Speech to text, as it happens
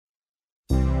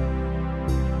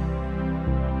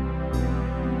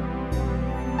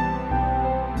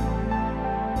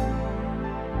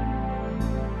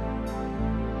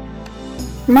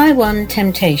My One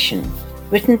Temptation,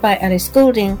 written by Alice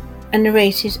Goulding and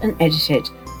narrated and edited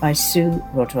by Sue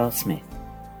Rodwell-Smith.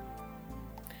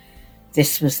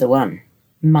 This was the one,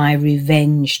 my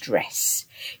revenge dress,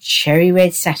 cherry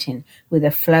red satin with a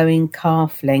flowing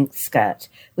calf-length skirt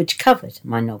which covered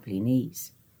my knobbly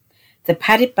knees. The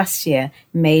padded bustier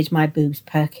made my boobs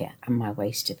perkier and my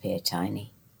waist appear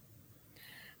tiny.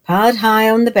 Piled high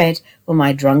on the bed were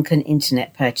my drunken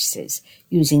internet purchases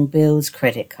using Bill's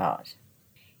credit card.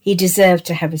 He deserved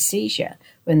to have a seizure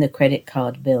when the credit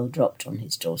card bill dropped on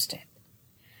his doorstep.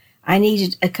 I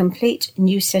needed a complete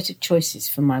new set of choices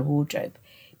for my wardrobe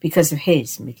because of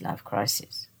his midlife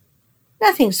crisis.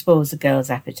 Nothing spoils a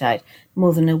girl's appetite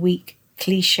more than a weak,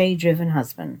 cliché-driven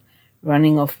husband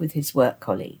running off with his work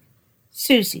colleague.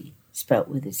 Susie, spelt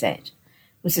with a Z,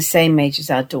 was the same age as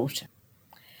our daughter.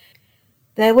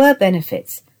 There were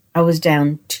benefits. I was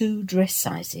down 2 dress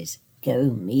sizes. Go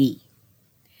me.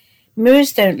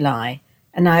 Mirrors don't lie,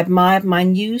 and I admired my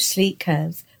new sleek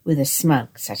curves with a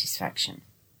smug satisfaction.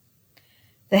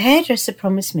 The hairdresser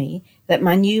promised me that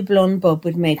my new blonde bob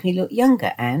would make me look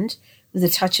younger, and, with a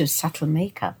touch of subtle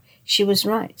makeup, she was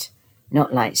right.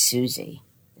 Not like Susie,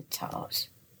 the tart.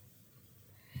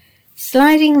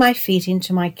 Sliding my feet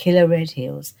into my killer red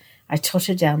heels, I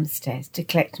tottered down the stairs to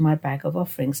collect my bag of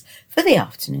offerings for the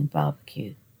afternoon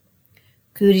barbecue.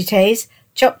 Crudités,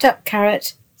 chopped up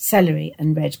carrot, celery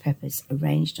and red peppers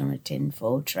arranged on a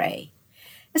tin-foil tray,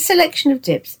 a selection of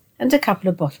dips and a couple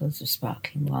of bottles of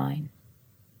sparkling wine.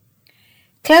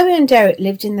 Chloe and Derek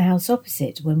lived in the house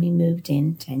opposite when we moved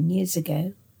in 10 years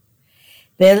ago.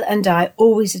 Bill and I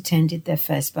always attended their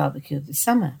first barbecue of the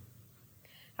summer.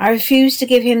 I refused to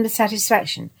give him the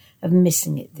satisfaction of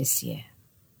missing it this year.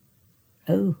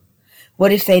 Oh,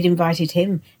 what if they'd invited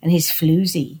him and his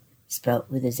floozy,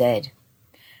 spelt with a Z?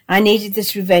 I needed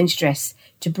this revenge dress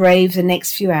to brave the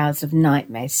next few hours of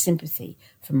nightmare sympathy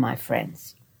from my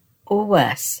friends. Or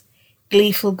worse,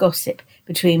 gleeful gossip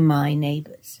between my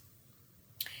neighbours.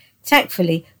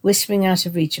 Tactfully whispering out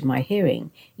of reach of my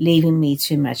hearing, leaving me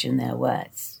to imagine their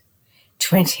words.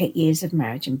 28 years of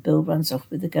marriage and Bill runs off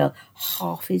with a girl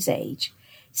half his age.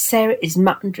 Sarah is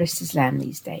mutton dressed as lamb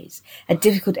these days, a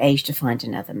difficult age to find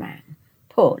another man.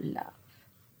 Poor love.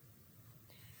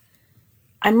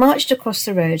 I marched across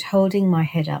the road holding my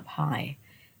head up high,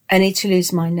 only to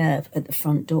lose my nerve at the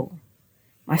front door.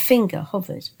 My finger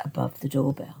hovered above the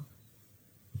doorbell.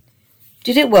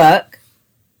 "Did it work?"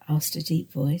 asked a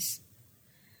deep voice.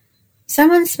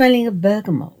 Someone smelling of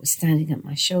bergamot was standing at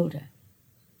my shoulder.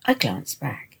 I glanced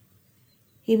back.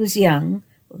 He was young,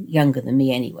 well, younger than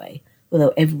me anyway,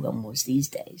 although everyone was these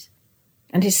days,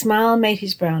 and his smile made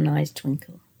his brown eyes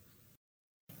twinkle.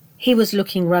 He was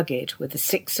looking rugged with a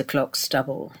 6 o'clock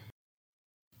stubble,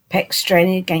 pecs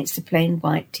straining against a plain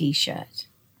white T-shirt,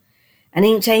 an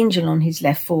inked angel on his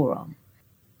left forearm,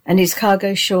 and his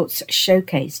cargo shorts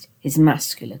showcased his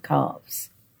muscular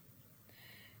calves.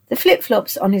 The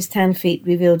flip-flops on his tan feet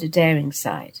revealed a daring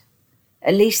side.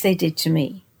 At least they did to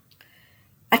me.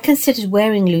 I considered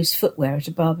wearing loose footwear at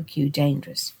a barbecue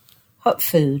dangerous. Hot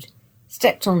food,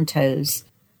 stepped on toes,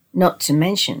 not to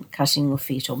mention cutting your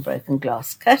feet on broken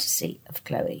glass, courtesy of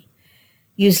Chloe,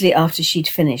 usually after she'd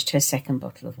finished her second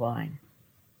bottle of wine.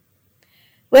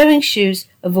 Wearing shoes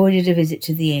avoided a visit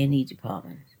to the A&E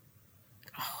department.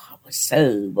 Oh, it was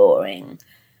so boring.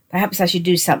 Perhaps I should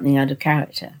do something out of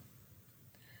character.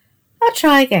 "I'll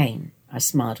try again," I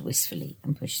smiled wistfully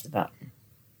and pushed the button.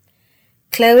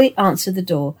 Chloe answered the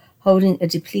door, holding a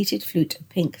depleted flute of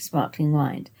pink sparkling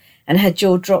wine, and her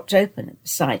jaw dropped open at the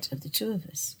sight of the two of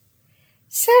us.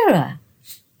 "Sarah!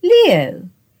 Leo!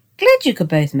 Glad you could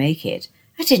both make it.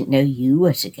 I didn't know you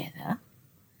were together."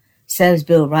 "Serves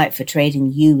Bill right for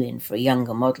trading you in for a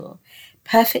younger model.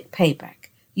 Perfect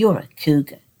payback. You're a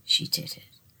cougar," she tittered.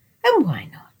 "And why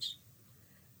not?"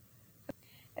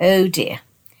 Oh dear.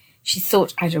 She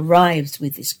thought I'd arrived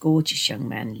with this gorgeous young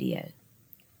man, Leo.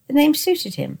 The name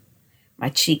suited him. My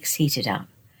cheeks heated up.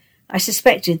 I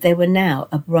suspected they were now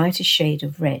a brighter shade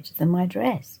of red than my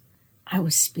dress. I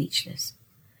was speechless.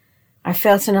 I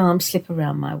felt an arm slip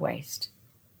around my waist.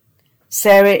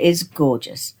 "Sarah is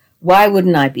gorgeous. Why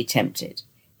wouldn't I be tempted?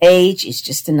 Age is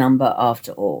just a number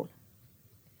after all."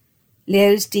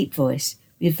 Leo's deep voice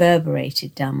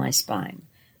reverberated down my spine,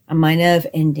 and my nerve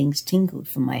endings tingled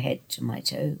from my head to my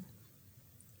toe.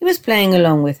 He was playing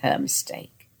along with her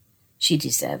mistake. She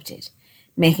deserved it,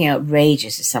 making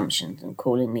outrageous assumptions and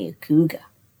calling me a cougar.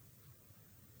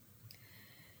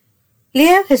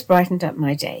 "Leo has brightened up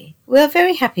my day. We are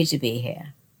very happy to be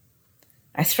here."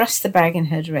 I thrust the bag in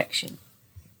her direction.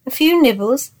 "A few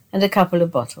nibbles and a couple of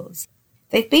bottles.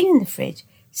 They've been in the fridge,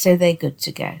 so they're good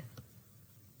to go."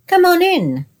 Come on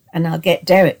in, and I'll get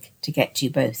Derek to get you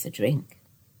both a drink.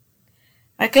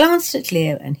 I glanced at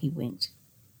Leo and he winked.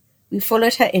 We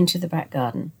followed her into the back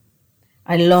garden.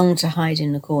 I longed to hide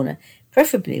in the corner,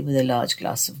 preferably with a large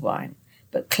glass of wine,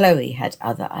 but Chloe had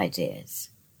other ideas.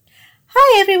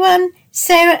 Hi everyone,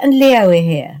 Sarah and Leo are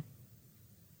here.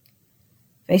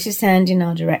 Faces turned in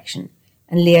our direction,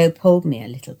 and Leo pulled me a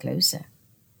little closer.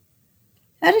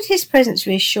 How did his presence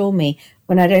reassure me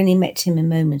when I'd only met him a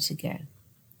moment ago?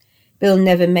 Bill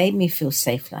never made me feel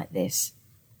safe like this.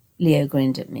 Leo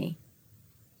grinned at me.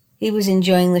 He was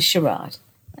enjoying the charade,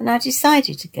 and I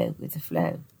decided to go with the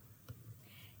flow.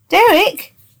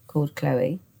 Derek, called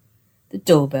Chloe. The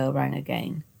doorbell rang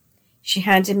again. She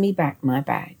handed me back my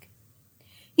bag.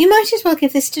 You might as well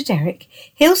give this to Derek.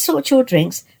 He'll sort your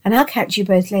drinks, and I'll catch you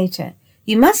both later.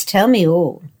 You must tell me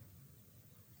all.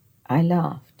 I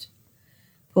laughed.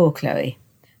 Poor Chloe.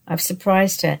 I've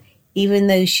surprised her, even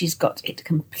though she's got it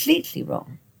completely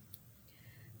wrong.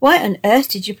 Why on earth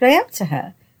did you play up to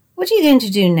her? What are you going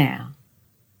to do now?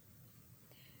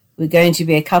 We're going to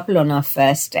be a couple on our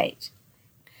first date.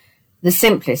 The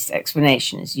simplest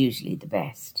explanation is usually the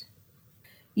best.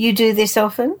 You do this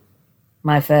often?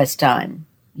 My first time.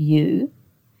 You?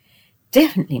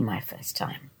 Definitely my first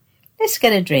time. Let's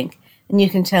get a drink, and you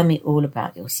can tell me all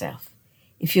about yourself.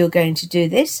 If you're going to do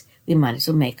this, we might as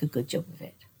well make a good job of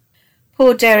it.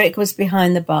 Poor Derek was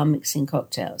behind the bar mixing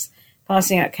cocktails,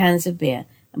 passing out cans of beer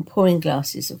and pouring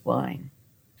glasses of wine.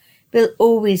 Bill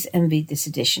always envied this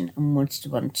addition and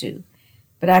wanted one too,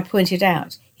 but I pointed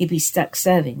out he'd be stuck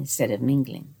serving instead of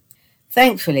mingling.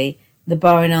 Thankfully, the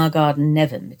bar in our garden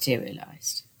never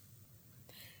materialised.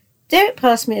 Derek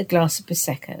passed me a glass of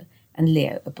Prosecco and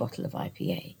Leo a bottle of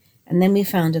IPA, and then we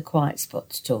found a quiet spot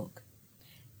to talk.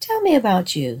 Tell me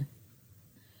about you.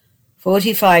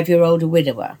 45-year-old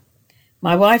widower.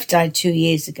 My wife died 2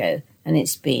 years ago, and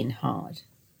it's been hard.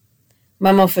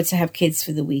 Mum offered to have kids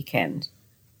for the weekend.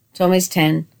 Tom is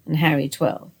 10 and Harry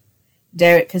 12.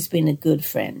 Derek has been a good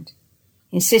friend.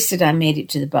 He insisted I made it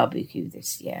to the barbecue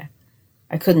this year.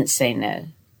 I couldn't say no.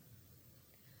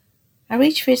 I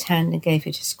reached for his hand and gave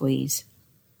it a squeeze.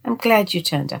 I'm glad you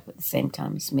turned up at the same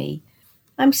time as me.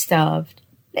 I'm starved.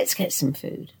 Let's get some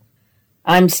food.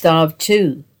 I'm starved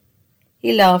too.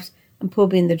 He laughed and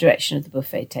pulled me in the direction of the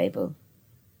buffet table.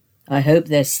 I hope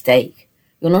there's steak.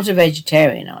 You're not a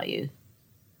vegetarian, are you?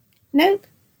 Nope.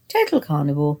 Total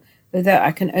carnivore, although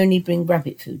I can only bring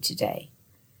rabbit food today.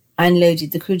 I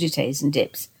unloaded the crudités and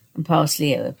dips and passed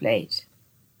Leo a plate.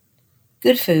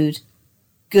 Good food,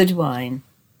 good wine,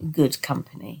 good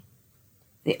company.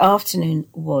 The afternoon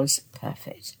was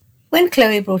perfect. When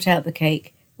Chloe brought out the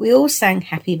cake, we all sang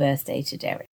happy birthday to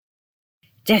Derek.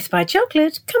 Death by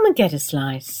chocolate, come and get a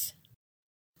slice.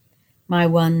 My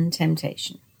one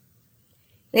temptation.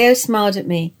 Leo smiled at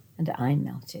me and I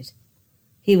melted.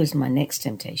 He was my next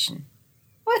temptation.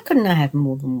 Why couldn't I have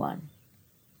more than one?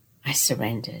 I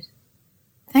surrendered.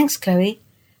 Thanks, Chloe.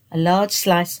 A large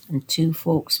slice and 2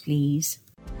 forks, please.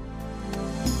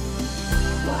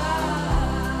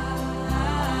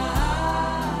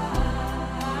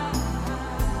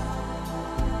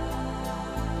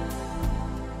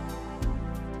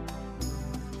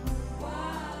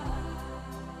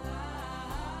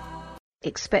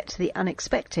 Expect the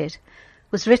Unexpected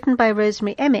was written by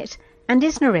Rosemary Emmett and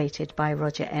is narrated by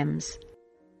Roger Ems.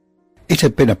 It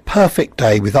had been a perfect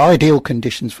day with ideal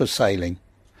conditions for sailing.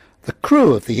 The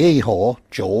crew of the Ehore,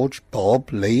 George,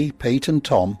 Bob, Lee, Pete and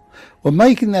Tom, were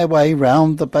making their way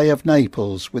round the Bay of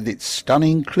Naples with its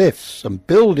stunning cliffs and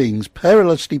buildings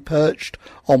perilously perched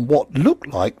on what looked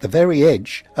like the very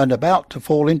edge and about to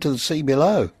fall into the sea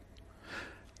below.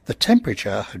 The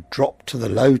temperature had dropped to the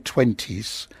low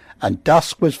 20s and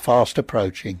dusk was fast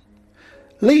approaching.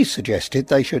 Lee suggested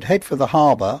they should head for the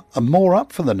harbour and moor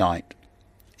up for the night.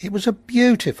 It was a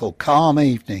beautiful, calm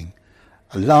evening.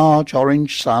 A large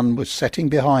orange sun was setting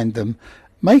behind them,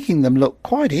 making them look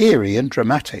quite eerie and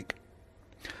dramatic.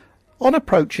 On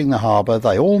approaching the harbour,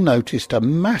 they all noticed a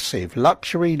massive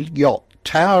luxury yacht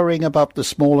towering above the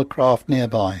smaller craft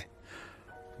nearby.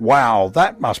 "Wow,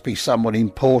 that must be someone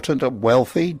important and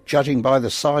wealthy, judging by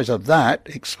the size of that,"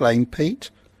 exclaimed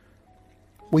Pete.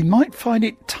 "We might find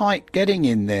it tight getting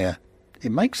in there.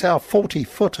 It makes our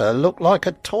 40-footer look like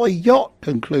a toy yacht,"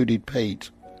 concluded Pete.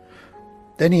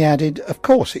 Then he added, "Of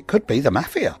course it could be the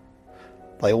Mafia."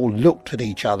 They all looked at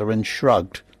each other and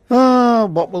shrugged.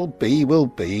 What will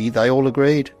be, they all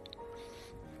agreed.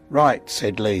 "Right,"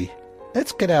 said Lee.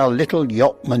 "Let's get our little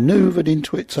yacht manoeuvred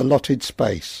into its allotted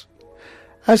space."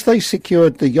 As they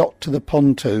secured the yacht to the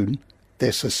pontoon,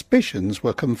 their suspicions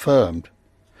were confirmed.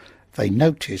 They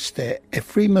noticed their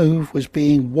every move was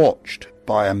being watched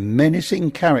by a menacing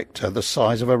character the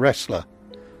size of a wrestler.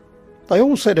 They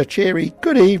all said a cheery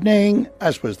 "good evening,"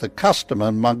 as was the custom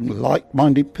among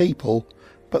like-minded people,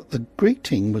 but the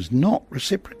greeting was not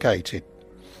reciprocated.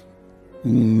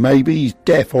 "Maybe he's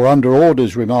deaf or under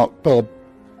orders," remarked Bob.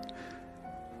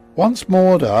 Once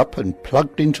moored up and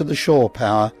plugged into the shore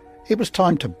power, it was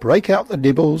time to break out the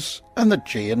nibbles and the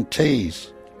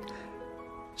G&Ts.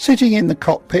 Sitting in the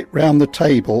cockpit round the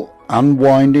table,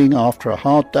 unwinding after a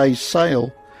hard day's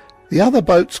sail, the other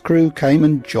boat's crew came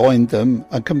and joined them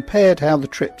and compared how the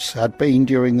trips had been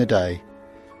during the day.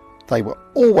 They were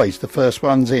always the first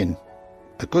ones in,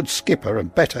 a good skipper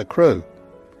and better crew.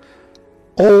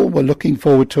 All were looking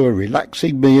forward to a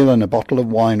relaxing meal and a bottle of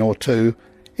wine or two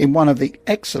in one of the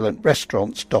excellent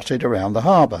restaurants dotted around the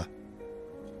harbour.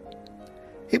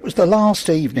 It was the last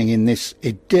evening in this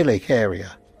idyllic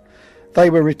area. They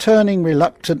were returning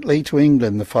reluctantly to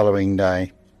England the following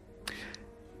day.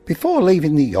 Before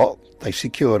leaving the yacht, they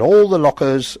secured all the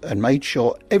lockers and made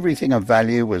sure everything of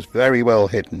value was very well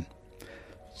hidden.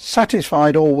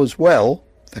 Satisfied all was well,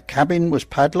 the cabin was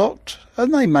padlocked,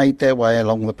 and they made their way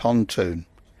along the pontoon.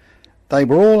 They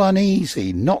were all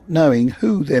uneasy, not knowing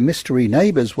who their mystery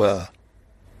neighbours were.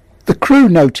 The crew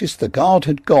noticed the guard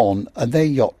had gone and their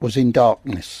yacht was in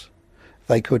darkness.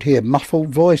 They could hear muffled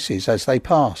voices as they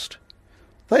passed.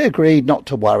 They agreed not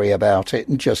to worry about it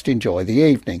and just enjoy the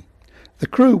evening. The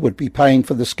crew would be paying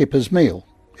for the skipper's meal.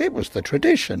 It was the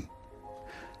tradition.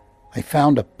 They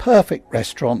found a perfect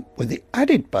restaurant with the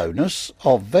added bonus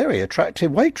of very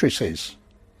attractive waitresses.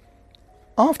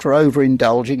 After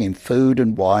overindulging in food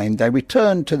and wine, they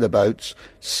returned to the boats,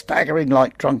 staggering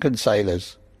like drunken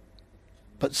sailors.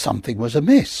 But something was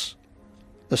amiss.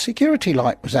 The security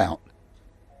light was out.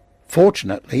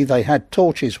 Fortunately, they had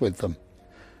torches with them.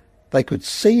 They could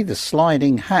see the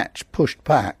sliding hatch pushed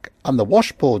back, and the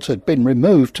washboards had been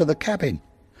removed to the cabin.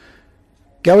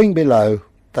 Going below,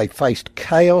 they faced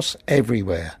chaos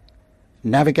everywhere.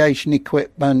 Navigation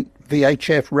equipment,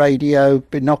 VHF radio,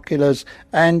 binoculars,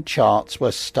 and charts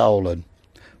were stolen.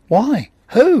 Why?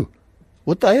 Who?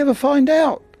 Would they ever find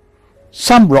out?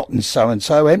 "Some rotten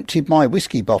so-and-so emptied my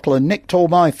whisky bottle and nicked all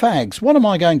my fags. What am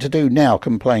I going to do now?"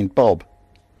 complained Bob.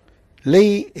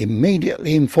 Lee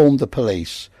immediately informed the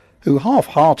police, who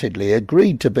half-heartedly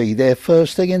agreed to be there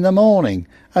first thing in the morning,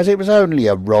 as it was only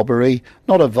a robbery,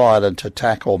 not a violent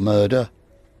attack or murder.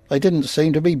 They didn't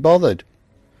seem to be bothered.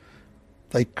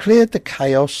 They cleared the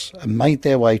chaos and made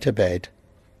their way to bed,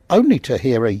 only to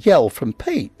hear a yell from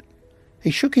Pete. He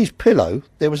shook his pillow,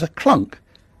 there was a clunk,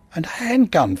 and a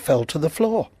handgun fell to the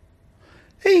floor.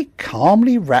 He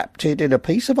calmly wrapped it in a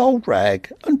piece of old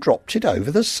rag and dropped it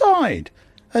over the side,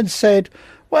 and said,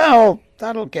 "Well,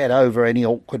 that'll get over any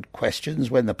awkward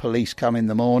questions when the police come in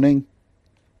the morning."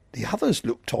 The others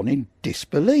looked on in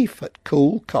disbelief at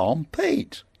cool, calm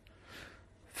Pete.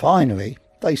 Finally,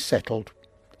 they settled,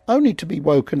 only to be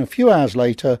woken a few hours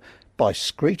later by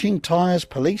screeching tyres,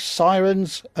 police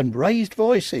sirens, and raised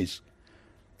voices.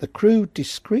 The crew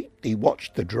discreetly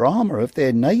watched the drama of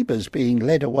their neighbours being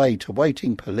led away to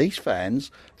waiting police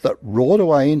vans that roared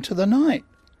away into the night.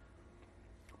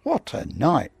 What a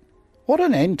night! What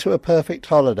an end to a perfect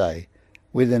holiday!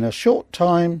 Within a short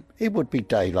time it would be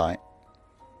daylight.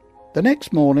 The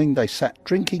next morning they sat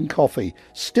drinking coffee,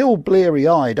 still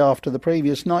bleary-eyed after the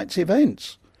previous night's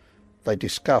events. They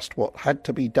discussed what had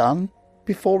to be done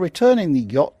before returning the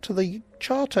yacht to the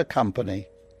charter company.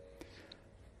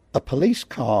 A police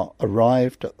car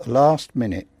arrived at the last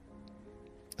minute.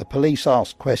 The police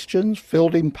asked questions,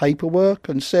 filled in paperwork,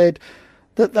 and said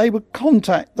that they would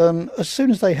contact them as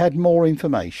soon as they had more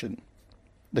information.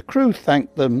 The crew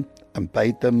thanked them and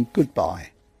bade them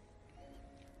goodbye.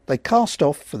 They cast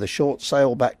off for the short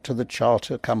sail back to the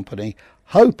charter company,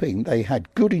 hoping they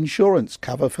had good insurance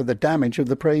cover for the damage of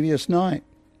the previous night.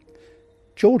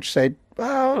 George said,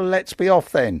 "Well, let's be off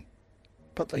then."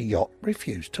 But the yacht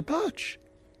refused to budge.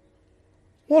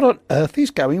 "What on earth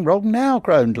is going wrong now?"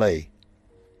 groaned Lee.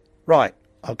 "Right,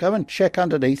 I'll go and check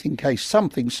underneath in case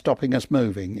something's stopping us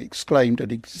moving," exclaimed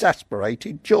an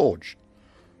exasperated George.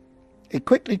 He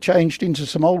quickly changed into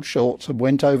some old shorts and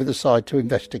went over the side to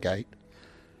investigate.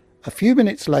 A few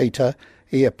minutes later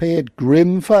he appeared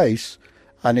grim-faced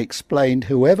and explained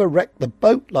whoever wrecked the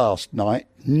boat last night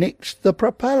nicked the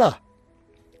propeller.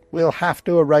 "We'll have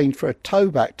to arrange for a tow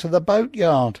back to the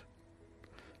boatyard."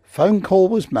 Phone call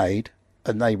was made,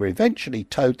 and they were eventually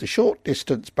towed the short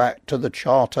distance back to the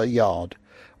charter yard,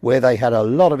 where they had a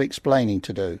lot of explaining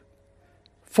to do.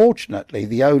 Fortunately,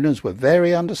 the owners were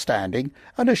very understanding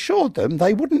and assured them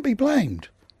they wouldn't be blamed.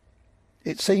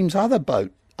 It seems other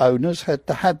boat owners had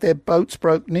had their boats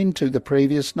broken into the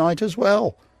previous night as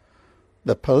well.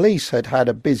 The police had had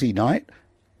a busy night,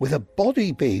 with a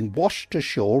body being washed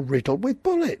ashore riddled with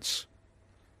bullets.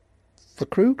 The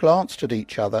crew glanced at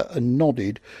each other and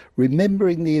nodded,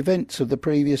 remembering the events of the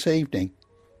previous evening.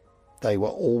 They were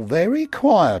all very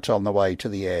quiet on the way to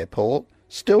the airport,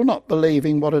 still not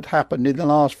believing what had happened in the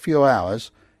last few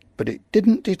hours, but it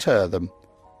didn't deter them.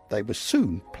 They were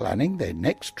soon planning their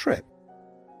next trip.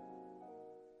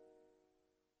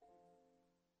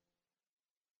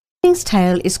 This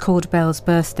tale is called Belle's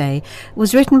Birthday,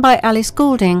 was written by Alice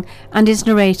Goulding and is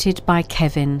narrated by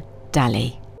Kevin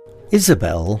Dalley.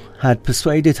 Isabel had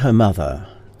persuaded her mother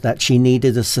that she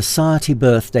needed a society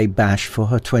birthday bash for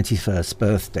her 21st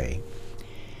birthday.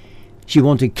 She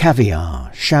wanted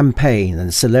caviar, champagne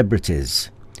and celebrities.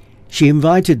 She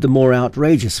invited the more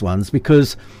outrageous ones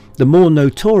because the more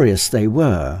notorious they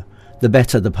were, the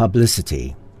better the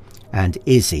publicity, and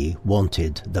Izzy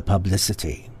wanted the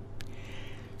publicity.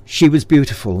 She was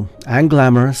beautiful and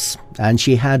glamorous, and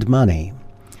she had money.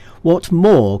 What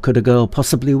more could a girl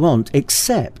possibly want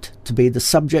except to be the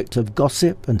subject of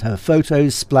gossip and her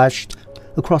photos splashed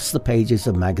across the pages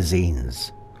of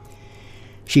magazines?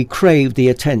 She craved the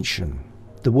attention,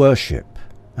 the worship,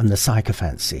 and the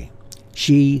sycophancy.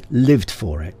 She lived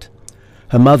for it.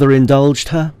 Her mother indulged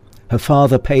her, her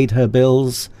father paid her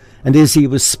bills, and Izzy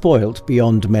was spoilt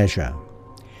beyond measure.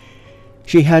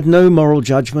 She had no moral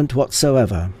judgment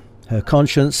whatsoever. Her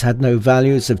conscience had no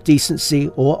values of decency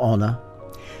or honour.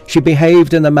 She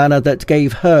behaved in a manner that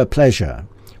gave her pleasure,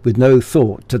 with no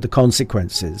thought to the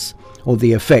consequences or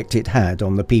the effect it had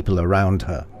on the people around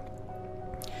her.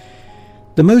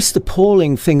 The most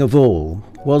appalling thing of all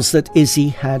was that Izzy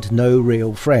had no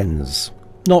real friends.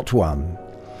 Not one.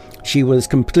 She was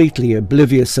completely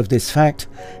oblivious of this fact,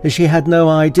 as she had no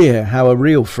idea how a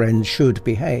real friend should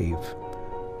behave.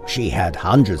 She had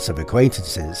hundreds of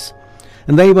acquaintances,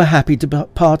 and they were happy to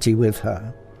party with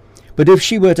her. But if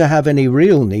she were to have any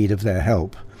real need of their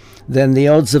help, then the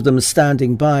odds of them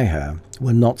standing by her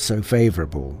were not so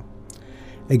favourable.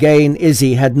 Again,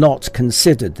 Izzy had not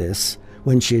considered this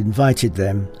when she invited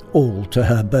them all to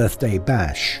her birthday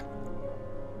bash.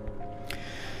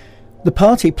 The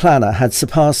party planner had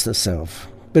surpassed herself,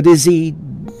 but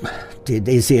did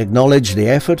Izzy acknowledge the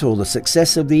effort or the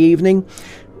success of the evening?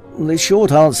 The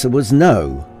short answer was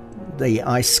no. The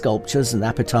ice sculptures and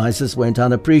appetizers went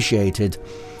unappreciated,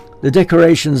 the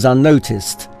decorations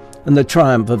unnoticed, and the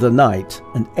triumph of the night,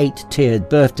 an 8-tiered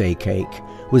birthday cake,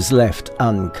 was left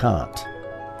uncut.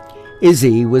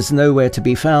 Izzy was nowhere to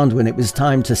be found when it was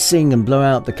time to sing and blow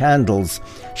out the candles.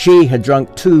 She had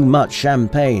drunk too much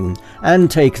champagne and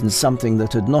taken something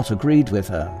that had not agreed with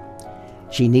her.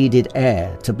 She needed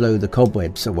air to blow the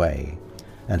cobwebs away,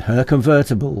 and her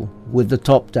convertible, with the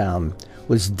top down,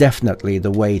 was definitely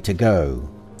the way to go.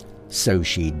 So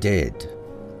she did.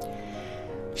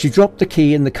 She dropped the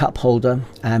key in the cup holder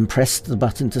and pressed the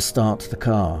button to start the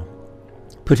car.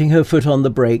 Putting her foot on the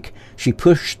brake, she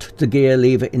pushed the gear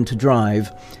lever into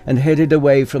drive and headed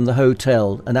away from the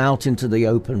hotel and out into the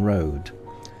open road.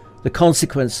 The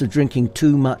consequence of drinking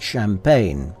too much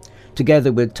champagne,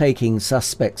 together with taking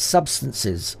suspect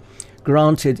substances,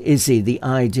 granted Izzy the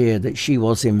idea that she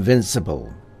was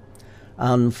invincible.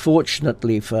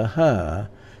 Unfortunately for her,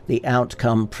 the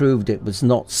outcome proved it was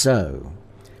not so,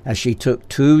 as she took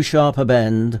too sharp a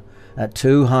bend at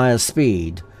too high a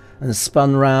speed and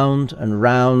spun round and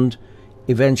round,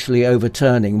 eventually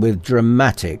overturning with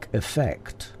dramatic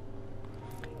effect.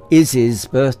 Izzy's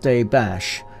birthday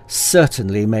bash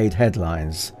certainly made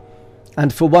headlines,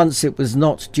 and for once it was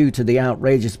not due to the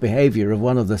outrageous behaviour of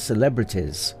one of the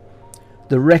celebrities.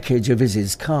 The wreckage of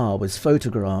Izzy's car was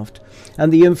photographed,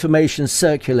 and the information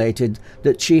circulated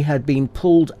that she had been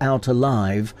pulled out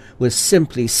alive was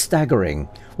simply staggering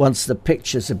once the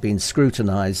pictures had been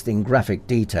scrutinised in graphic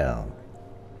detail.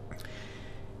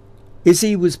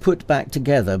 Izzy was put back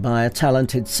together by a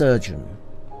talented surgeon.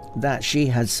 That she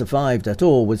had survived at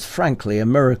all was frankly a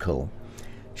miracle.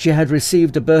 She had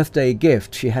received a birthday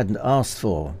gift she hadn't asked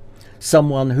for,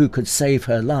 someone who could save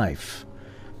her life,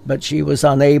 but she was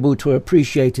unable to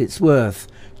appreciate its worth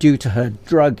due to her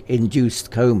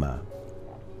drug-induced coma.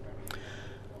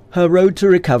 Her road to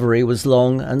recovery was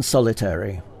long and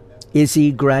solitary.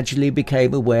 Izzy gradually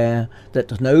became aware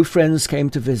that no friends came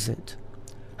to visit.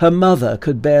 Her mother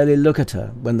could barely look at her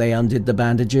when they undid the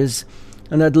bandages,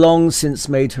 and had long since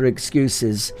made her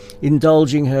excuses,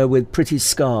 indulging her with pretty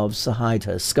scarves to hide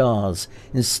her scars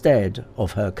instead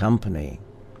of her company.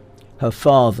 Her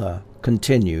father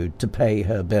continued to pay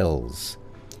her bills.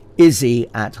 Izzy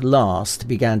at last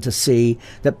began to see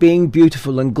that being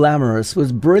beautiful and glamorous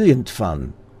was brilliant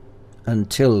fun,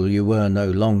 until you were no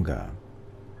longer.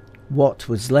 What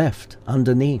was left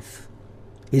underneath?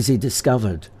 Izzy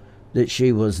discovered that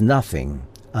she was nothing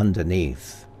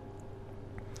underneath.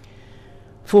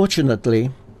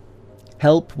 Fortunately,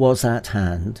 help was at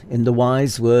hand in the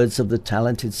wise words of the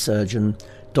talented surgeon,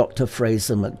 Dr.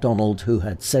 Fraser MacDonald, who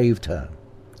had saved her.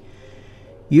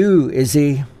 You,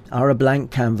 Izzy, are a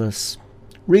blank canvas.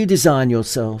 Redesign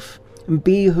yourself and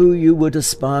be who you would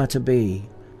aspire to be.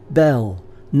 Belle,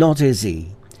 not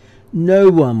Izzy. No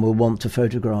one will want to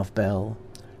photograph Belle.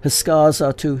 Her scars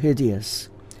are too hideous.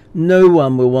 No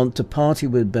one will want to party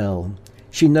with Belle.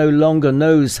 She no longer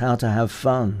knows how to have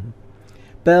fun.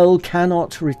 Belle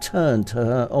cannot return to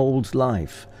her old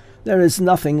life. There is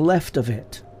nothing left of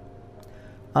it.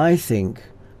 I think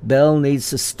Belle needs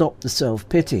to stop the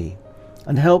self-pity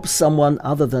and help someone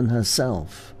other than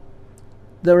herself.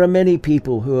 There are many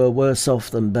people who are worse off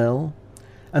than Belle,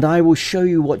 and I will show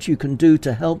you what you can do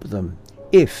to help them,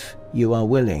 if you are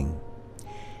willing.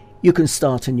 You can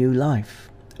start a new life,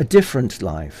 a different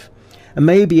life, and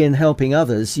maybe in helping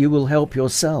others you will help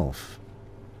yourself.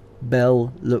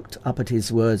 Belle looked up at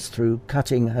his words through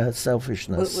cutting her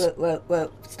selfishness.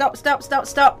 Whoa. Stop. That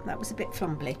was a bit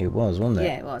fumbly. It was, wasn't it?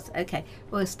 Yeah, it was. Okay,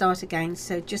 we'll start again.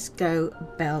 So just go,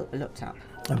 Belle looked up.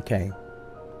 Okay.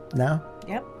 Now?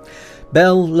 Yep.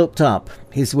 Belle looked up,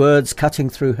 his words cutting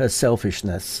through her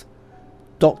selfishness.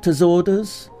 Doctor's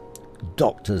orders?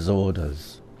 Doctor's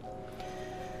orders.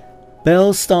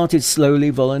 Belle started slowly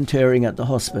volunteering at the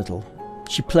hospital.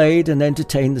 She played and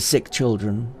entertained the sick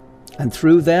children, and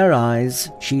through their eyes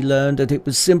she learned that it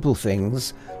was simple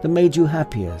things that made you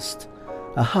happiest.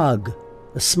 A hug,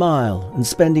 a smile, and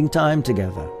spending time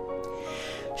together.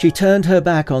 She turned her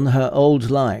back on her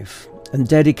old life and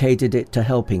dedicated it to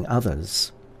helping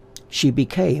others. She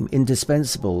became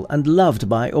indispensable and loved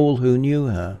by all who knew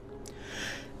her.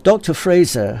 Dr.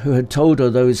 Fraser, who had told her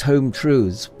those home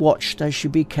truths, watched as she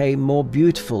became more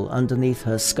beautiful underneath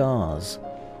her scars,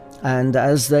 and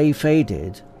as they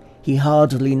faded, he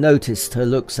hardly noticed her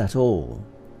looks at all.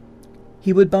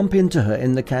 He would bump into her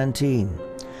in the canteen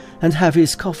and have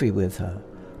his coffee with her,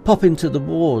 pop into the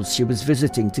wards she was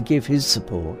visiting to give his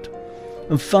support,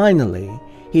 and finally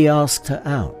he asked her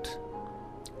out.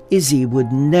 Izzy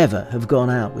would never have gone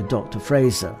out with Dr.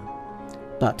 Fraser,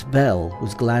 but Belle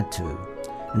was glad to,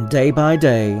 and day by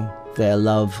day their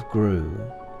love grew.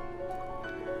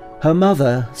 Her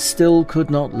mother still could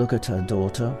not look at her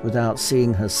daughter without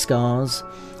seeing her scars,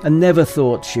 and never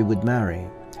thought she would marry,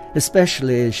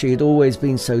 especially as she had always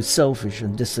been so selfish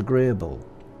and disagreeable.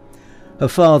 Her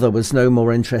father was no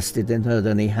more interested in her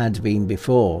than he had been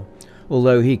before,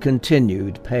 although he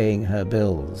continued paying her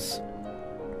bills.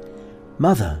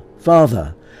 Mother,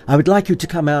 father, I would like you to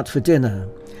come out for dinner.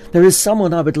 There is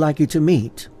someone I would like you to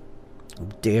meet.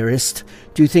 Dearest,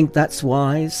 do you think that's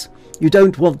wise? You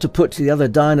don't want to put the other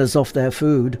diners off their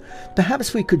food.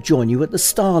 Perhaps we could join you at the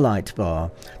Starlight Bar.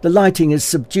 The lighting is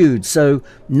subdued, so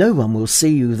no one will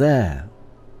see you there.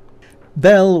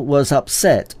 Belle was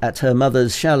upset at her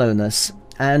mother's shallowness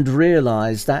and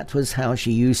realized that was how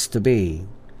she used to be.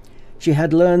 She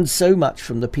had learned so much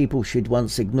from the people she'd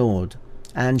once ignored,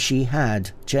 and she had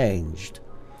changed.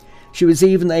 She was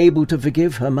even able to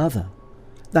forgive her mother.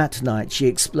 That night she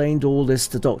explained all this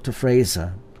to Dr.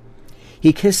 Fraser.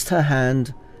 He kissed her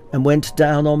hand and went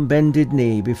down on bended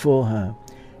knee before her,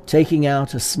 taking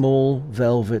out a small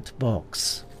velvet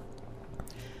box.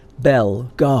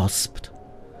 Belle gasped.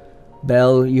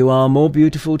 Belle, you are more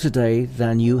beautiful today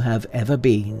than you have ever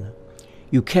been.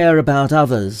 You care about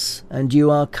others, and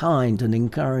you are kind and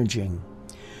encouraging.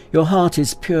 Your heart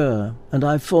is pure, and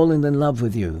I've fallen in love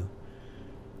with you.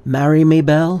 Marry me,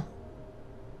 Belle?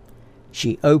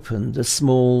 She opened the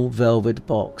small velvet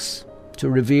box to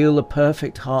reveal a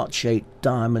perfect heart-shaped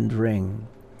diamond ring.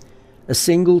 A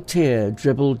single tear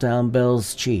dribbled down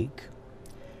Belle's cheek.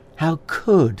 How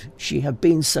could she have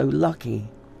been so lucky?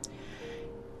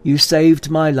 You saved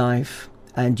my life,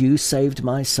 and you saved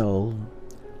my soul.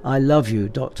 I love you,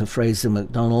 Dr. Fraser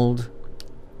MacDonald.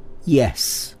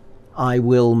 Yes, I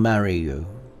will marry you.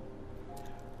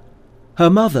 Her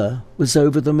mother was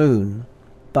over the moon,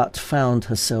 but found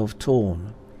herself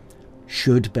torn.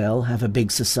 Should Belle have a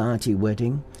big society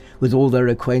wedding, with all their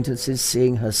acquaintances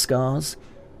seeing her scars,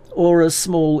 or a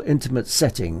small intimate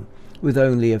setting with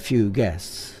only a few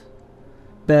guests?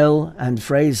 Belle and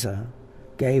Fraser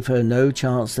gave her no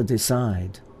chance to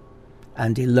decide,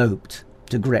 and eloped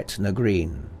to Gretna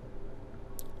Green.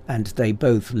 And they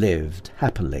both lived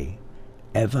happily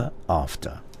ever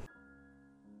after.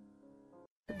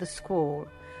 The Squall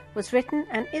was written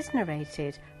and is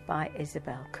narrated by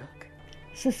Isabel Cooke.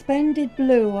 Suspended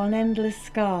blue on endless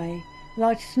sky,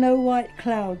 like snow-white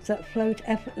clouds that float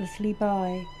effortlessly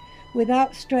by, With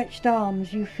outstretched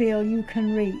arms you feel you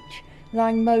can reach,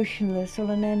 lying motionless on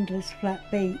an endless flat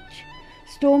beach.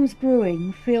 Storms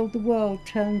brewing filled the world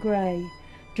turn grey,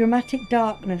 dramatic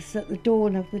darkness at the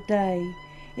dawn of the day.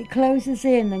 It closes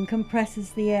in and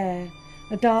compresses the air.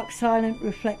 A dark silent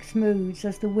reflects moods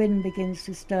as the wind begins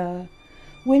to stir.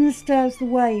 Wind stirs the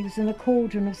waves in a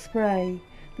cauldron of spray.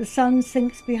 The sun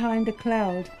sinks behind a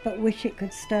cloud, but wish it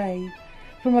could stay.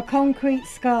 From a concrete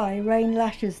sky, rain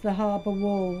lashes the harbour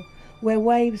wall, where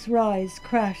waves rise,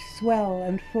 crash, swell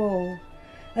and fall.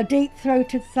 A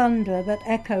deep-throated thunder that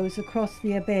echoes across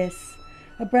the abyss.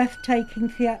 A breathtaking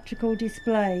theatrical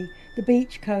display, the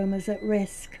beachcombers at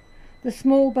risk. The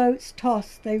small boats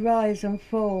toss, they rise and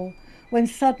fall, when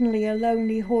suddenly a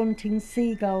lonely haunting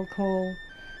seagull call.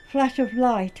 Flash of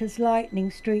light as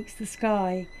lightning streaks the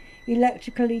sky.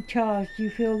 Electrically charged, you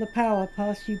feel the power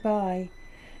pass you by.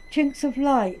 Chinks of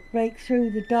light break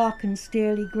through the darkened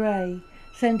steely grey,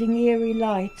 sending eerie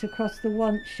light across the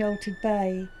once sheltered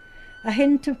bay. A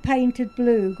hint of painted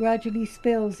blue gradually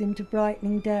spills into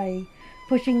brightening day,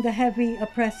 pushing the heavy,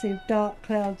 oppressive dark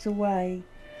clouds away.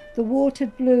 The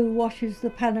watered blue washes the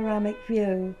panoramic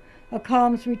view. A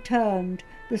calm's returned,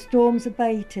 the storm's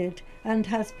abated, and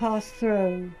has passed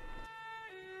through.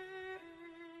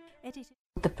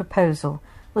 The Proposal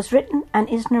was written and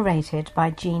is narrated by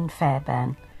Jean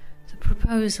Fairbairn. The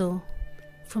Proposal,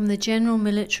 from the General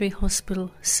Military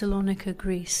Hospital, Salonika,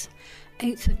 Greece,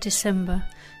 8th of December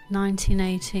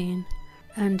 1918,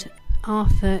 and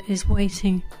Arthur is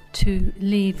waiting to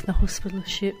leave the hospital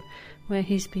ship where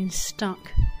he's been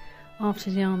stuck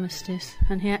after the armistice,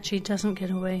 and he actually doesn't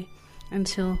get away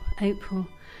until April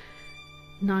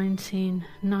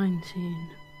 1919.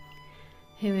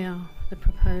 Here we are, the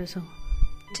proposal.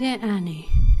 Dear Annie,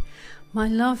 my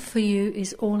love for you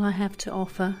is all I have to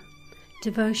offer.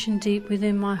 Devotion deep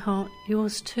within my heart,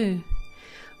 yours too.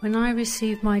 When I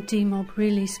receive my demob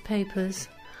release papers,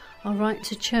 I'll write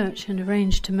to church and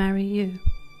arrange to marry you.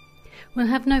 We'll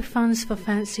have no funds for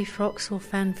fancy frocks or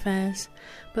fanfares,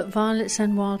 but violets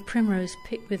and wild primrose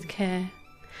picked with care,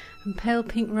 and pale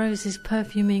pink roses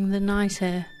perfuming the night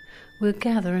air. We'll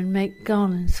gather and make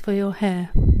garlands for your hair.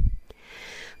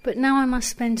 But now I must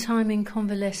spend time in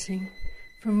convalescing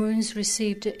from wounds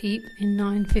received at Ypres in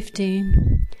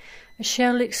 9:15. A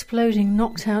shell exploding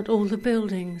knocked out all the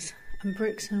buildings, and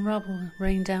bricks and rubble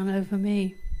rained down over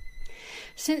me.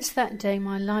 Since that day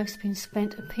my life's been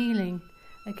spent appealing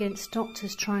against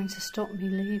doctors trying to stop me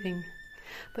leaving.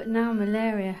 But now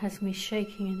malaria has me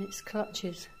shaking in its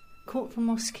clutches, caught from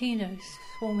mosquitoes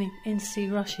swarming in sea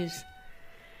rushes.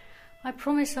 I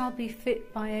promise I'll be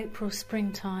fit by April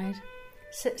springtide,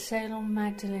 set sail on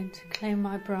Magdalene to claim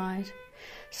my bride.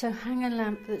 So hang a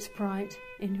lamp that's bright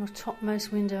in your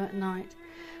topmost window at night.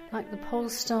 Like the pole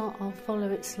star I'll follow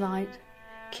its light,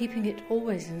 keeping it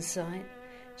always in sight,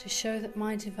 to show that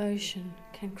my devotion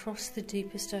can cross the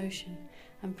deepest ocean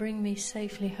and bring me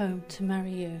safely home to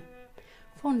marry you.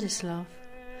 Fondest love,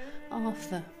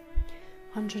 Arthur,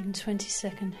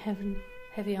 122nd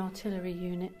Heavy Artillery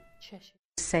Unit, Cheshire.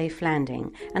 Safe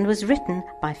Landing, and was written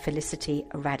by Felicity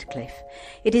Radcliffe.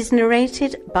 It is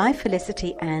narrated by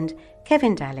Felicity and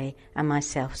Kevin Dalley and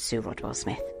myself, Sue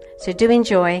Rodwell-Smith. So do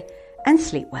enjoy and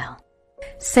sleep well.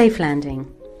 Safe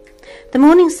Landing. The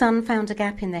morning sun found a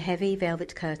gap in the heavy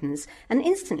velvet curtains, and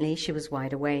instantly she was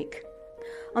wide awake.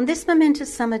 On this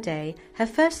momentous summer day, her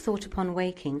first thought upon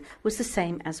waking was the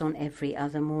same as on every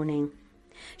other morning.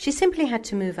 She simply had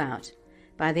to move out,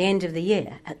 by the end of the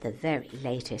year at the very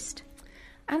latest.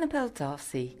 Annabel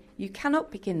Darcy, you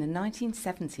cannot begin the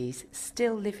 1970s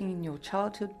still living in your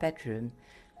childhood bedroom,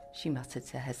 she muttered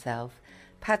to herself,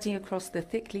 padding across the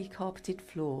thickly carpeted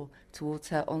floor towards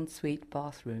her ensuite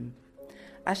bathroom.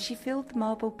 As she filled the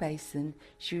marble basin,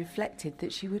 she reflected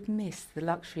that she would miss the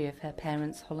luxury of her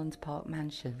parents' Holland Park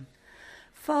mansion.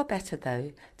 Far better,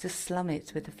 though, to slum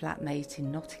it with a flatmate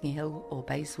in Notting Hill or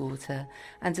Bayswater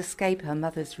and escape her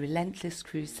mother's relentless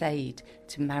crusade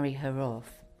to marry her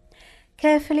off.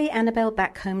 Carefully, Annabel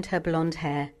backcombed her blonde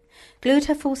hair, glued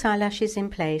her false eyelashes in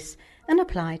place, and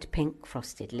applied pink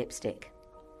frosted lipstick.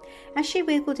 As she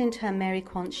wiggled into her Mary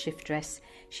Quant shift dress,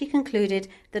 she concluded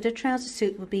that a trouser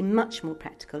suit would be much more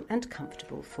practical and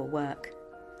comfortable for work.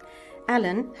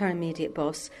 Alan, her immediate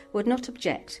boss, would not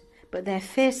object, but their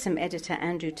fearsome editor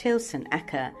Andrew Tilson,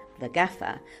 aka the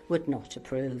Gaffer, would not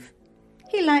approve.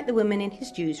 He liked the woman in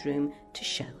his newsroom to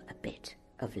show a bit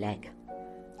of leg.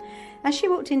 As she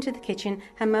walked into the kitchen,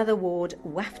 her mother Ward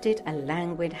wafted a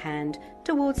languid hand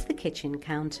towards the kitchen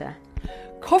counter.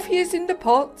 "Coffee is in the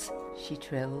pot," she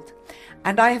trilled,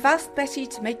 "and I have asked Betty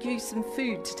to make you some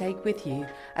food to take with you,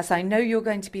 as I know you're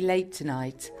going to be late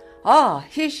tonight. Ah,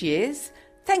 here she is.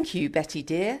 Thank you, Betty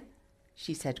dear,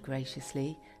 she said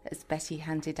graciously as Betty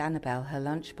handed Annabel her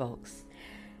lunchbox.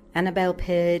 Annabel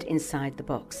peered inside the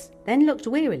box, then looked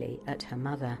wearily at her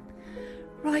mother.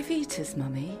 Rivitas,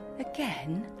 Mummy,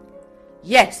 again?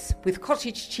 Yes, with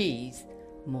cottage cheese,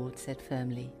 Maud said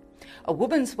firmly. A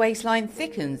woman's waistline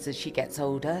thickens as she gets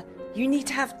older. You need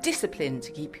to have discipline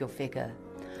to keep your figure.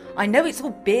 I know it's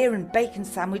all beer and bacon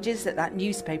sandwiches at that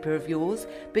newspaper of yours,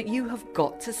 but you have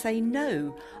got to say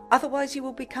no, otherwise you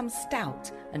will become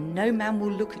stout and no man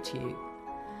will look at you.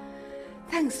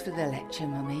 Thanks for the lecture,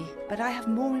 Mummy, but I have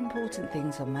more important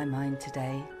things on my mind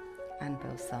today,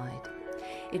 Annabel sighed.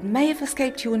 It may have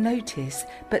escaped your notice,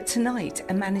 but tonight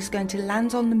a man is going to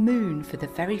land on the moon for the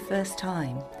very first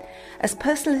time. As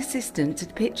personal assistant to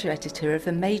the picture editor of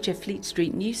a major Fleet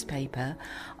Street newspaper,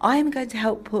 I am going to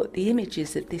help put the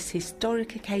images of this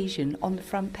historic occasion on the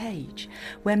front page,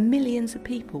 where millions of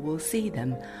people will see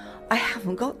them. I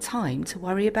haven't got time to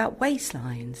worry about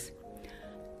waistlines.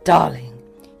 Darling,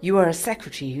 you are a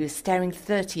secretary who is staring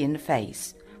 30 in the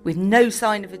face, with no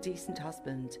sign of a decent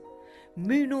husband.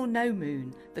 Moon or no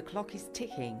moon, the clock is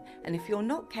ticking, and if you're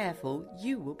not careful,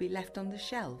 you will be left on the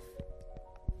shelf.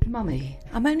 Mummy,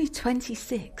 I'm only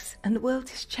 26 and the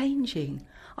world is changing.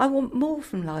 I want more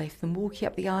from life than walking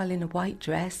up the aisle in a white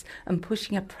dress and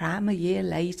pushing a pram a year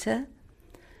later.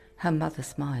 Her mother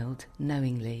smiled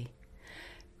knowingly.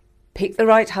 Pick the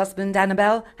right husband,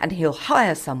 Annabel, and he'll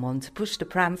hire someone to push the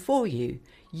pram for you.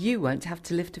 You won't have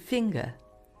to lift a finger.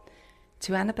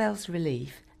 To Annabel's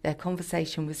relief, their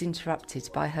conversation was interrupted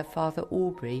by her father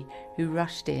Aubrey, who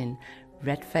rushed in,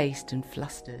 red-faced and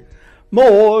flustered.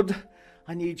 Maud!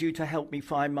 I need you to help me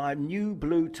find my new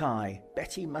blue tie.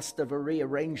 Betty must have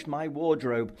rearranged my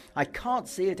wardrobe. I can't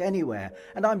see it anywhere,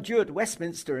 and I'm due at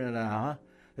Westminster in an hour.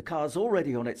 The car's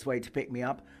already on its way to pick me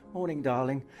up. Morning,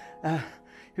 darling.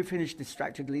 Who finished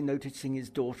distractedly noticing his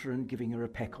daughter and giving her a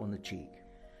peck on the cheek.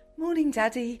 Morning,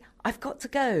 Daddy. I've got to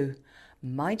go.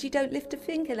 Mind you don't lift a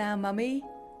finger now, Mummy,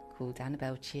 called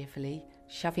Annabel cheerfully,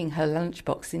 shoving her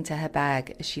lunchbox into her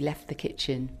bag as she left the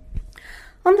kitchen.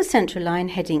 On the Central Line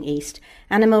heading east,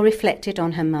 Annabel reflected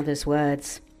on her mother's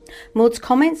words. Maud's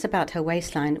comments about her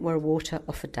waistline were water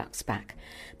off a duck's back,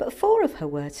 but 4 of her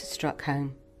words had struck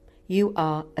home. You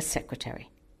are a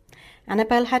secretary.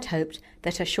 Annabel had hoped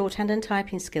that her shorthand and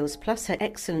typing skills plus her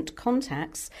excellent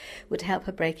contacts would help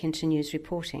her break into news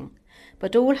reporting,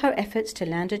 but all her efforts to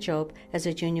land a job as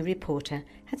a junior reporter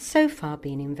had so far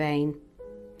been in vain.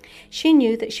 She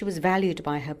knew that she was valued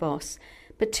by her boss,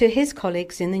 but to his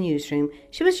colleagues in the newsroom,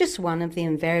 she was just one of the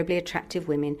invariably attractive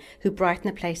women who brighten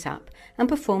the place up and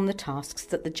perform the tasks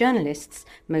that the journalists,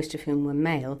 most of whom were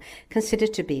male,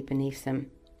 considered to be beneath them.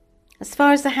 As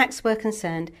far as the hacks were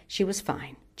concerned, she was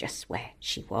fine, just where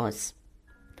she was.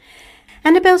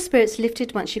 Annabel's spirits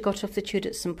lifted once she got off the tube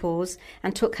at St Paul's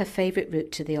and took her favourite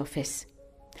route to the office.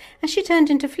 As she turned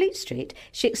into Fleet Street,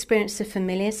 she experienced the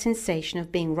familiar sensation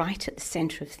of being right at the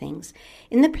centre of things,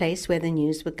 in the place where the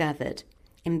news were gathered,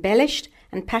 embellished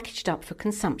and packaged up for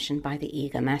consumption by the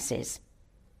eager masses.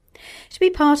 To be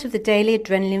part of the daily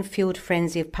adrenaline-fuelled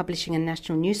frenzy of publishing a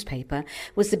national newspaper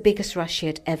was the biggest rush she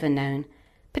had ever known,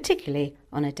 particularly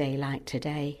on a day like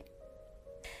today.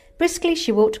 Briskly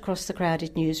she walked across the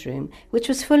crowded newsroom, which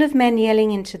was full of men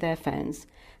yelling into their phones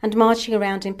and marching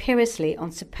around imperiously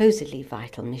on supposedly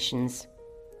vital missions.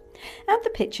 At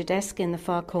the picture desk in the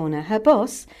far corner, her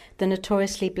boss, the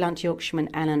notoriously blunt Yorkshireman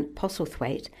Alan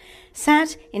Postlethwaite,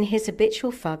 sat in his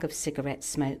habitual fug of cigarette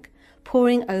smoke,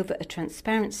 poring over a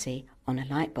transparency on a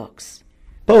lightbox.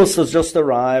 Post has just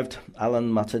arrived,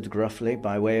 Alan muttered gruffly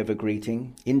by way of a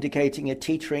greeting, indicating a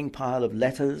teetering pile of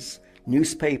letters,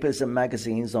 newspapers and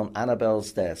magazines on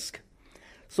Annabel's desk.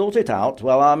 Sort it out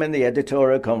while I'm in the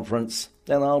editorial conference,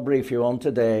 then I'll brief you on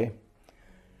today.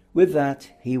 With that,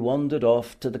 he wandered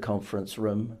off to the conference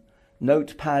room,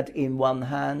 notepad in one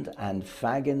hand and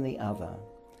fag in the other.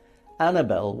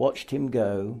 Annabel watched him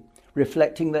go,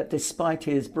 reflecting that despite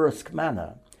his brusque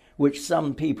manner, which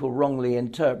some people wrongly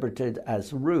interpreted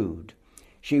as rude,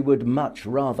 she would much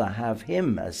rather have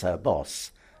him as her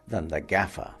boss than the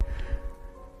gaffer.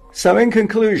 So in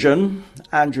conclusion,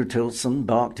 Andrew Tilson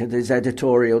barked at his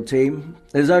editorial team,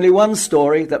 there's only one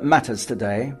story that matters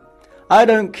today. I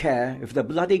don't care if the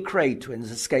bloody Craig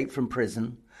twins escape from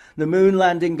prison. The moon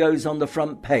landing goes on the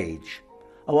front page.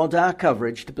 I want our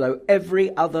coverage to blow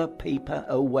every other paper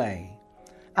away.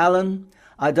 Alan,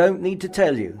 I don't need to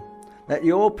tell you that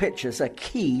your pictures are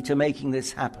key to making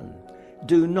this happen.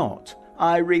 Do not,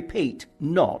 I repeat,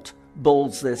 not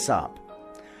balls this up.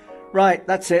 Right,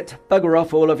 that's it. Bugger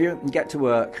off, all of you, and get to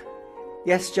work.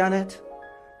 Yes, Janet?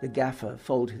 The gaffer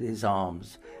folded his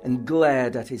arms and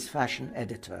glared at his fashion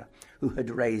editor, who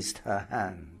had raised her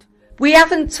hand. "We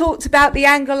haven't talked about the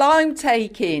angle I'm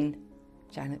taking,"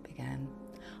 Janet began.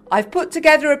 "I've put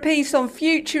together a piece on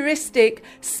futuristic,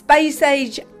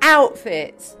 space-age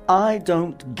outfits." "I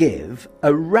don't give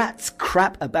a rat's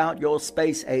crap about your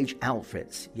space-age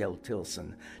outfits," yelled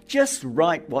Tilson. "Just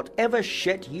write whatever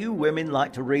shit you women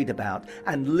like to read about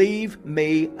and leave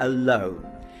me alone."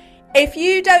 "If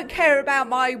you don't care about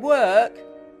my work,"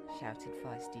 shouted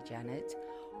feisty Janet,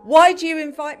 "why do you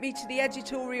invite me to the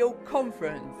editorial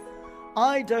conference?"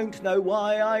 "I don't know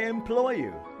why I employ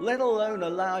you, let alone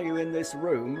allow you in this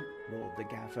room," roared the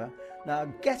gaffer. "Now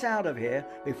get out of here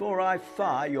before I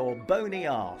fire your bony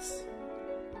arse."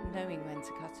 Knowing when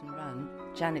to cut and run,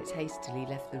 Janet hastily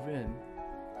left the room.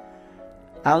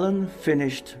 Alan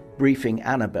finished briefing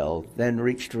Annabelle, then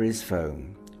reached for his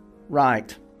phone.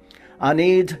 "Right, I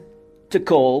need to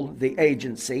call the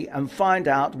agency and find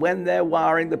out when they're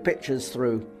wiring the pictures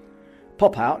through.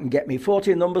 Pop out and get me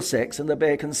 40 number 6 and the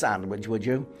bacon sandwich, would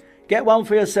you? Get one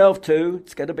for yourself too,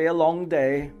 it's going to be a long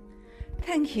day."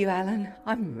 "Thank you, Alan.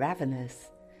 I'm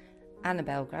ravenous."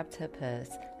 Annabelle grabbed her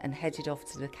purse and headed off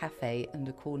to the cafe and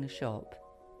the corner shop.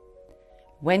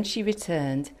 When she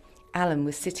returned, Alan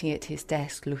was sitting at his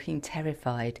desk looking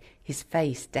terrified, his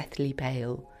face deathly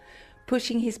pale.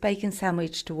 Pushing his bacon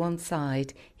sandwich to one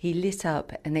side, he lit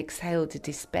up and exhaled a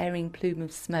despairing plume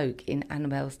of smoke in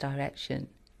Annabelle's direction.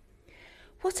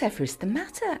 "Whatever is the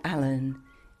matter, Alan?"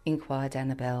 inquired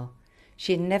Annabelle.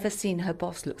 She had never seen her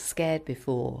boss look scared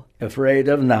before. "Afraid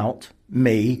of naught,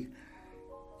 me,"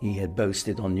 he had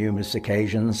boasted on numerous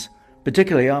occasions,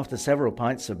 particularly after several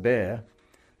pints of beer.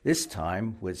 This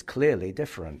time was clearly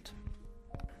different.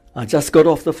 "I just got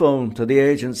off the phone to the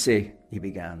agency," he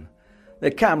began. "The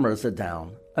cameras are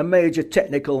down. A major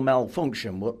technical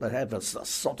malfunction, whatever the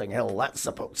sodding hell that's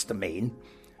supposed to mean.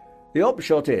 The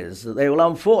upshot is that they will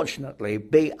unfortunately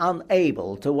be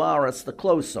unable to wire us the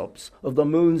close-ups of the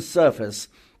moon's surface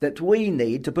that we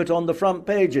need to put on the front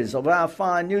pages of our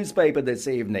fine newspaper this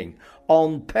evening,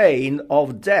 on pain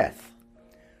of death.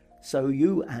 So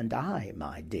you and I,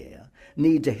 my dear,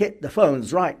 need to hit the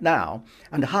phones right now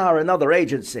and hire another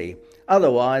agency,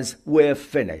 otherwise we're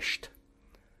finished."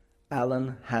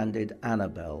 Alan handed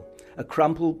Annabelle a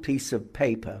crumpled piece of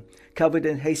paper covered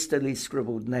in hastily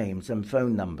scribbled names and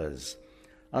phone numbers.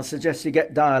 "I suggest you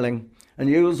get dialing and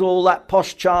use all that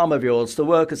posh charm of yours to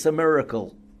work us a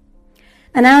miracle."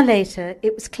 An hour later,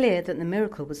 it was clear that the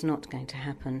miracle was not going to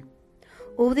happen.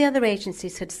 All the other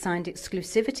agencies had signed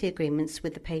exclusivity agreements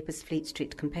with the paper's Fleet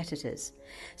Street competitors,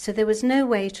 so there was no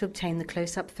way to obtain the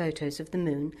close-up photos of the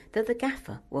moon that the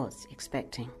gaffer was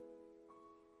expecting.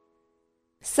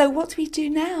 "So what do we do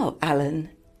now, Alan?"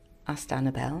 asked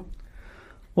Annabelle.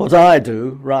 "What I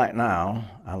do right now,"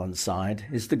 Alan sighed,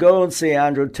 "is to go and see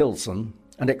Andrew Tilson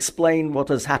and explain what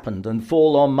has happened and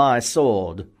fall on my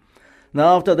sword.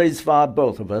 Now after they've fired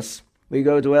both of us, we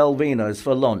go to Elvino's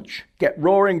for lunch, get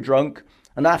roaring drunk,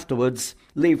 and afterwards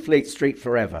leave Fleet Street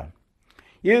forever.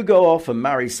 You go off and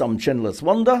marry some chinless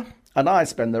wonder, and I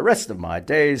spend the rest of my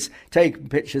days taking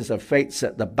pictures of fates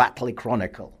at the Batley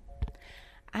Chronicle."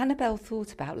 Annabelle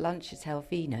thought about lunch at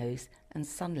Elvino's and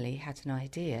suddenly had an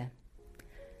idea.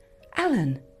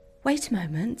 "Alan, wait a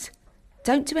moment.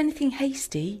 Don't do anything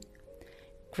hasty."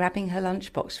 Grabbing her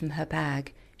lunchbox from her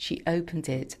bag, she opened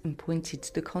it and pointed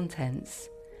to the contents.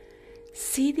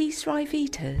 "See these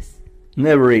Ryvitas?"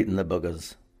 "Never eaten the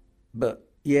buggers. But,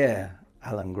 yeah,"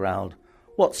 Alan growled.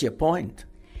 "What's your point?"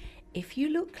 "If you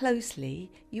look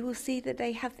closely, you will see that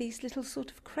they have these little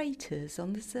sort of craters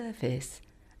on the surface,"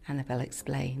 Annabelle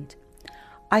explained.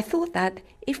 "I thought that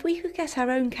if we could get our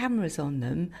own cameras on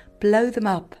them, blow them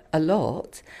up a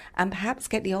lot, and perhaps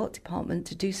get the art department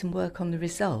to do some work on the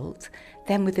result,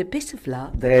 then with a bit of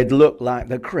luck..." "They'd look like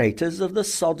the craters of the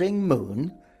sodding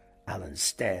moon?" Alan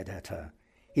stared at her,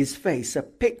 his face a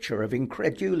picture of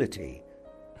incredulity.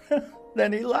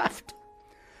 Then he laughed.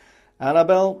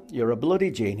 "Annabelle, you're a bloody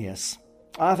genius.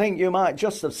 I think you might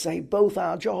just have saved both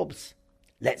our jobs.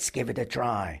 Let's give it a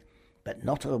try, but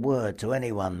not a word to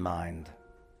anyone, mind."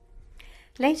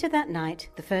 Later that night,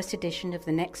 the first edition of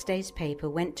the next day's paper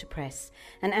went to press,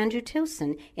 and Andrew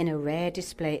Tilson, in a rare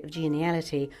display of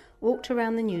geniality, walked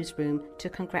around the newsroom to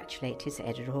congratulate his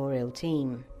editorial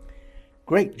team.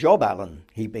 "Great job, Alan,"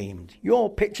 he beamed. "Your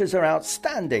pictures are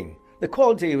outstanding. The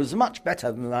quality was much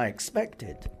better than I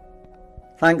expected."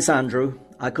 "Thanks, Andrew.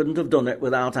 I couldn't have done it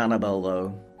without Annabelle,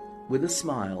 though." With a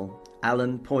smile,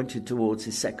 Alan pointed towards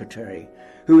his secretary,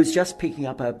 who was just picking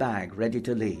up her bag, ready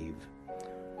to leave.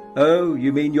 "Oh,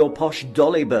 you mean your posh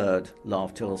dolly bird,"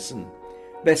 laughed Tilson.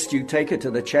 Best you take her to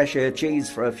the Cheshire Cheese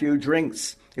for a few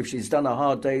drinks, if she's done a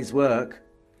hard day's work.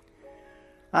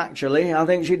 Actually, I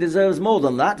think she deserves more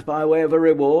than that by way of a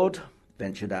reward,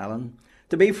 ventured Alan.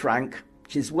 To be frank,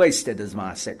 she's wasted as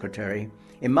my secretary.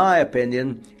 In my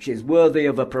opinion, she's worthy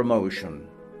of a promotion.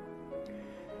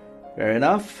 Fair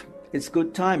enough. It's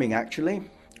good timing, actually.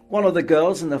 One of the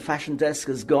girls in the fashion desk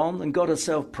has gone and got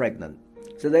herself pregnant.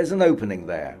 So there's an opening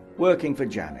there, working for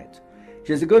Janet.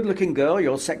 She's a good-looking girl,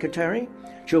 your secretary.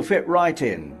 She'll fit right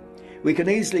in. We can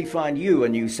easily find you a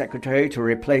new secretary to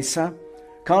replace her.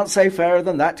 Can't say fairer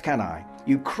than that, can I?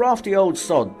 You crafty old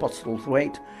sod,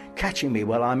 Postlethwaite, catching me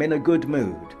while I'm in a good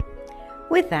mood.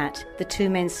 With that, the two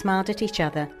men smiled at each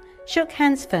other, shook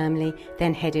hands firmly,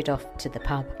 then headed off to the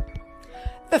pub.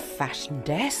 The fashion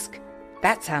desk?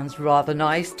 That sounds rather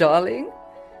nice, darling.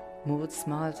 Maud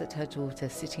smiled at her daughter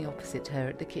sitting opposite her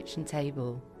at the kitchen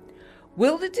table.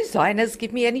 Will the designers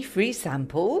give me any free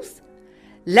samples?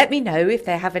 Let me know if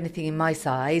they have anything in my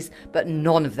size, but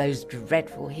none of those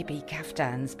dreadful hippie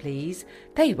caftans, please.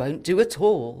 They won't do at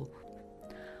all.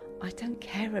 I don't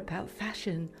care about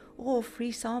fashion or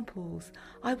free samples.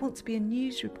 I want to be a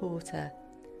news reporter,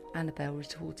 Annabelle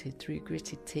retorted through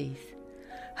gritted teeth.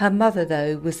 Her mother,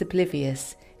 though, was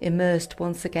oblivious, immersed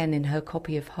once again in her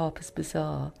copy of Harper's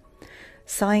Bazaar.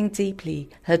 Sighing deeply,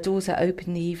 her daughter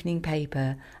opened the evening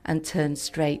paper and turned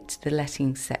straight to the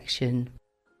lettings section.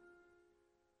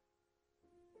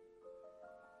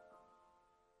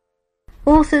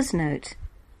 Author's note.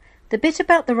 The bit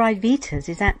about the Ryvitas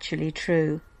is actually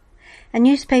true. A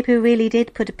newspaper really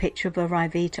did put a picture of a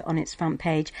Ryvita on its front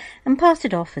page and passed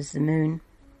it off as the moon.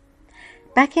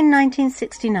 Back in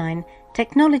 1969,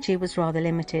 technology was rather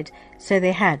limited, so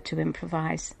they had to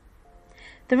improvise.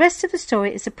 The rest of the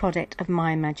story is a product of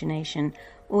my imagination,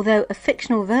 although a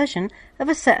fictional version of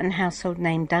a certain household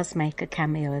name does make a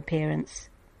cameo appearance.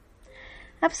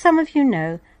 As some of you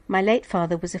know, my late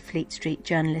father was a Fleet Street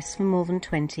journalist for more than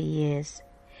 20 years.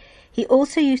 He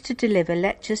also used to deliver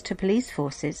lectures to police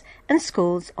forces and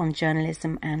schools on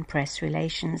journalism and press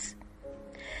relations.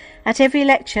 At every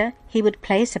lecture, he would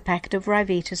place a packet of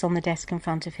Ryvitas on the desk in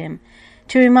front of him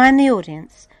to remind the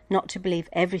audience not to believe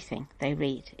everything they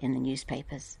read in the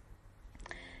newspapers.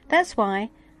 That's why,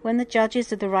 when the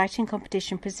judges of the writing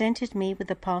competition presented me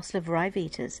with a parcel of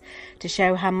Ryvitas to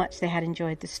show how much they had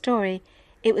enjoyed the story,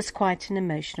 it was quite an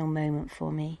emotional moment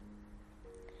for me.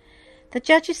 The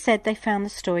judges said they found the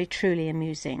story truly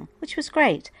amusing, which was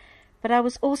great, but I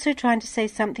was also trying to say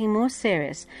something more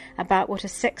serious about what a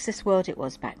sexist world it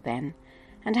was back then,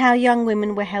 and how young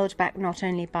women were held back not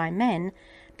only by men,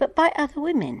 but by other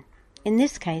women, in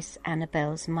this case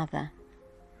Annabelle's mother.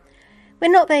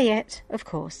 We're not there yet, of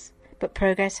course, but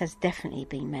progress has definitely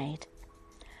been made.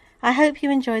 I hope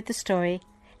you enjoyed the story.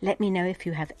 Let me know if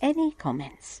you have any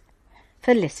comments.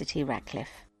 Felicity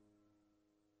Radcliffe.